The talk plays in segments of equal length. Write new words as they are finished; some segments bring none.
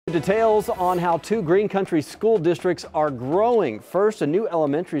Details on how two Green Country school districts are growing. First, a new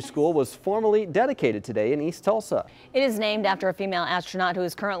elementary school was formally dedicated today in East Tulsa. It is named after a female astronaut who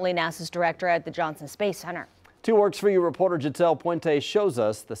is currently NASA's director at the Johnson Space Center. 2 Works for You reporter Giselle Puente shows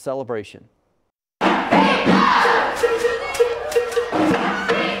us the celebration.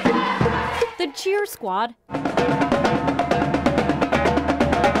 The cheer squad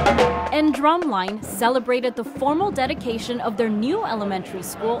and drumline celebrated the formal dedication of their new elementary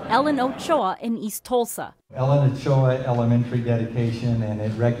school, Ellen Ochoa, in East Tulsa. Ellen Ochoa Elementary dedication, and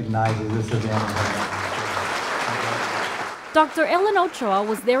it recognizes this event. Dr. Ellen Ochoa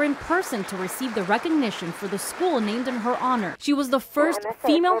was there in person to receive the recognition for the school named in her honor. She was the first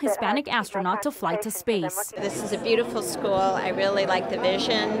female Hispanic astronaut to fly to space. This is a beautiful school. I really like the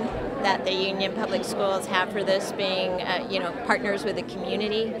vision that the Union Public Schools have for this, being, partners with the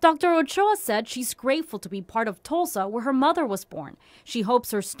community. Dr. Ochoa said she's grateful to be part of Tulsa, where her mother was born. She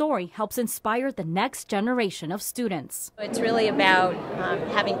hopes her story helps inspire the next generation of students. It's really about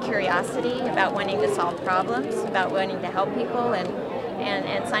having curiosity, about wanting to solve problems, about wanting to help people,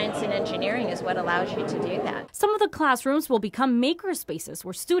 and science and engineering is what allows you to do that. Some of the classrooms will become maker spaces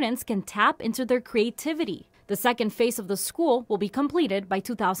where students can tap into their creativity. The second phase of the school will be completed by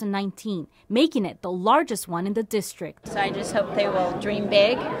 2019, making it the largest one in the district. So I just hope they will dream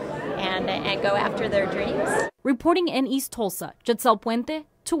big and go after their dreams. Reporting in East Tulsa, Giselle Puente,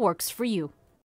 2 Works for You.